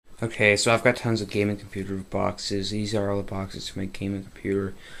Okay, so I've got tons of gaming computer boxes. These are all the boxes for my gaming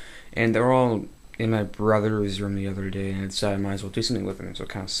computer, and they're all in my brother's room the other day, and I decided I might as well do something with them, so I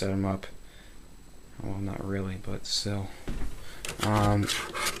kind of set them up. Well, not really, but still. Um,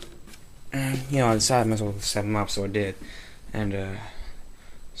 and, I decided I might as well set them up, so I did. And,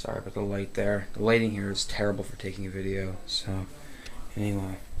 sorry about the light there. The lighting here is terrible for taking a video, so,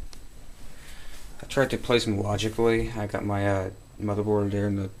 anyway. I tried to place them logically. I got my, motherboard there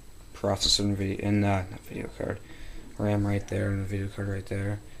and the processor and video, and, not video card. RAM right there and the video card right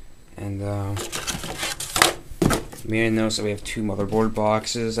there. And, you may notice that we have two motherboard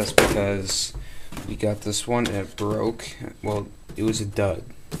boxes. That's because we got this one and it broke. Well, it was a dud,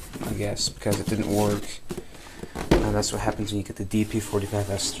 I guess, because it didn't work. And that's what happens when you get the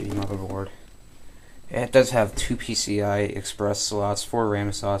DP45SG motherboard. It does have two PCI Express slots, 4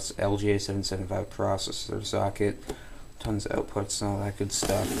 RAM slots, LGA775 processor socket, tons of outputs and all that good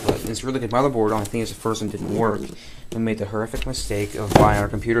stuff. But it's a really good motherboard. The only thing is the first one didn't work. We made the horrific mistake of buying our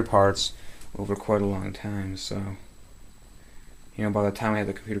computer parts over quite a long time. So, by the time I had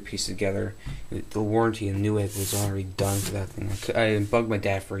the computer piece together, the warranty in Newegg was already done for that thing. I bugged my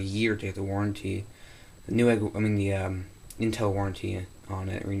dad for a year to get the warranty. The Newegg, the Intel warranty on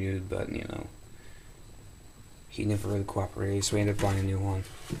it renewed, but he never really cooperated, so we ended up buying a new one.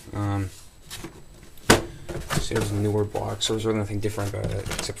 So it was a newer box, so there's really nothing different about it,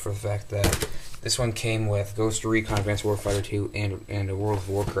 except for the fact that this one came with Ghost Recon Advanced Warfighter 2 and a World of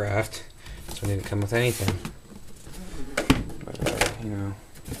Warcraft. This one didn't come with anything. But,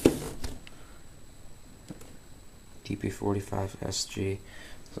 DP45SG.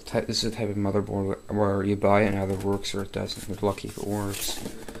 This is the type of motherboard where you buy it and either works or it doesn't. You're lucky if it works.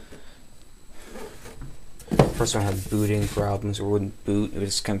 First one had booting problems, or wouldn't boot. It would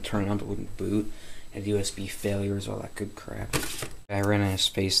just kind of turn on but wouldn't boot. Had USB failures, all that good crap. I ran out of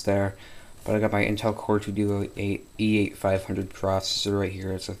space there, but I got my Intel Core 2 Duo E8500 processor right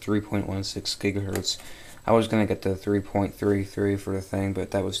here. It's a 3.16 gigahertz. I was gonna get the 3.33 for the thing,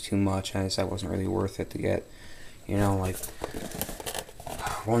 but that was too much. I decided it wasn't really worth it to get, like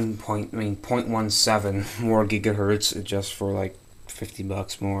 0.17 more gigahertz just for like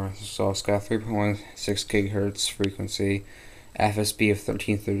 $50 more. So it's got 3.16 gigahertz frequency, FSB of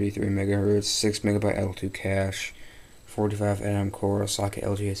 1333 megahertz, 6 megabyte L2 cache, 45 nm core, socket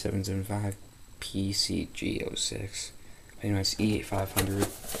LGA775 PCG06. Anyway, it's E8500.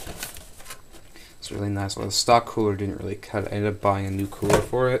 It's really nice. Well, the stock cooler didn't really cut it. I ended up buying a new cooler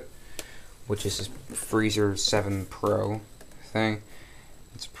for it, which is this Freezer 7 Pro thing.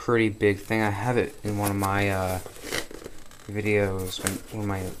 It's a pretty big thing. I have it in one of my videos, one of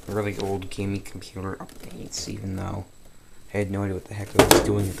my really old gaming computer updates, even though I had no idea what the heck I was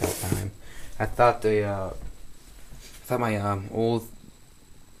doing at that time. I thought my old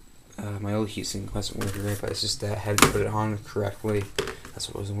heatsink wasn't working right, but it's just that I had to put it on correctly. That's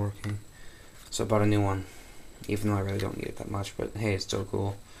what wasn't working. So I bought a new one, even though I really don't need it that much, but hey, it's still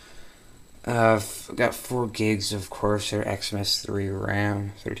cool. I've got 4 gigs of Corsair XMS3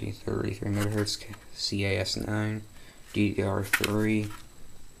 RAM, 1333 MHz, CAS9, DDR3.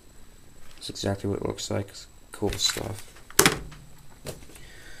 That's exactly what it looks like. It's cool stuff.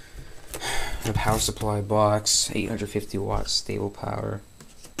 A power supply box, 850 watts stable power.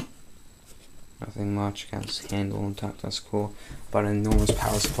 Nothing much, kind of handle on top, that's cool. Bought an enormous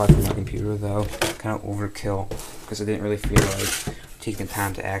power supply for my computer though, kind of overkill, because I didn't really feel like taking the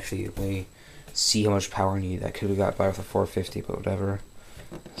time to actually see how much power I need. I could have got by with a 450, but whatever.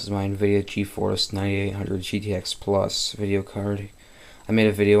 This is my NVIDIA GeForce 9800 GTX Plus video card. I made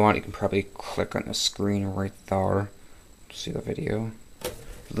a video on it. You can probably click on the screen right there to see the video.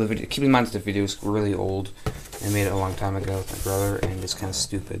 Keep in mind that the video is really old. I made it a long time ago with my brother, and it's kind of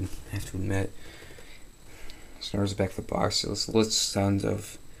stupid, I have to admit. So there's the back of the box. It lists tons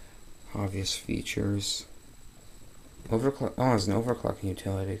of obvious features. Overclock. Oh, it's an overclocking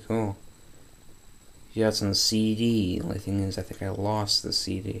utility. Cool. Yeah, it's on the CD. The only thing is, I think I lost the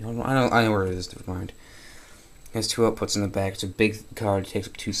CD. I know where it is. Never mind. It has 2 outputs in the back. It's a big card. It takes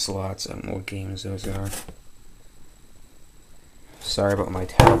up 2 slots. I don't know what games those are. Sorry about my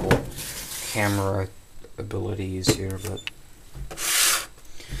terrible camera abilities here, but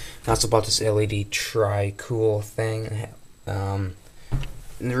I also bought this LED tri-cool thing. And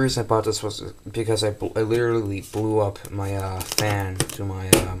the reason I bought this was because I literally blew up my fan to my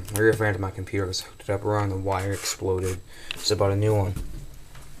rear fan to my computer. I was hooked it up wrong, the wire exploded, so I bought a new one.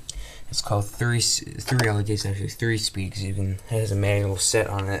 It's called 3 LEDs, actually 3 speeds. It has a manual set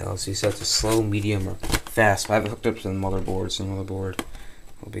on it. It you set to slow, medium, or fast. But I have it hooked up to the motherboard, so the motherboard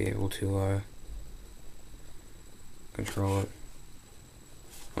will be able to control it.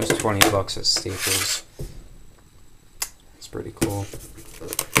 It was 20 bucks at Staples. It's pretty cool.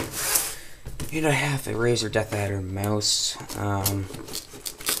 And I have a Razer Death Adder mouse.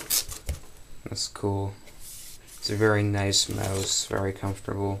 That's cool. It's a very nice mouse, very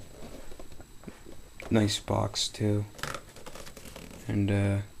comfortable. Nice box too.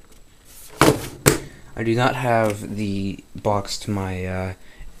 And I do not have the box to my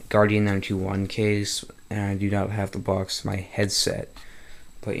Guardian 921 case, and I do not have the box to my headset.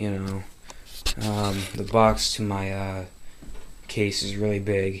 But you know, the box to my case is really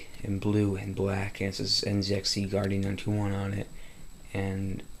big in blue and black, and it says NZXT Guardian 921 on it,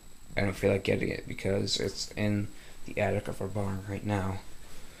 and I don't feel like getting it because it's in the attic of our barn right now.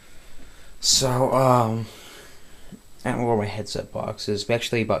 So I don't know where my headset box is.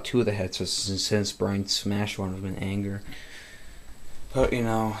 Actually, about 2 of the headsets since Brian smashed one of them in anger. But you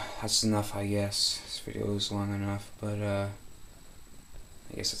know, that's enough, I guess. This video is long enough, but I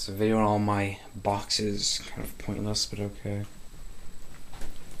guess it's a video on all my boxes. Kind of pointless, but okay.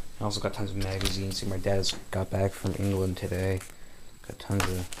 I also got tons of magazines. See, my dad just got back from England today. Got tons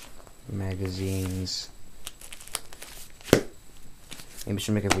of magazines. Maybe I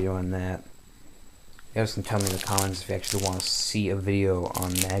should make a video on that. You guys can tell me in the comments if you actually want to see a video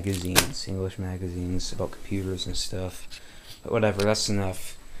on magazines, English magazines, about computers and stuff. But whatever, that's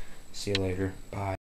enough. See you later. Bye.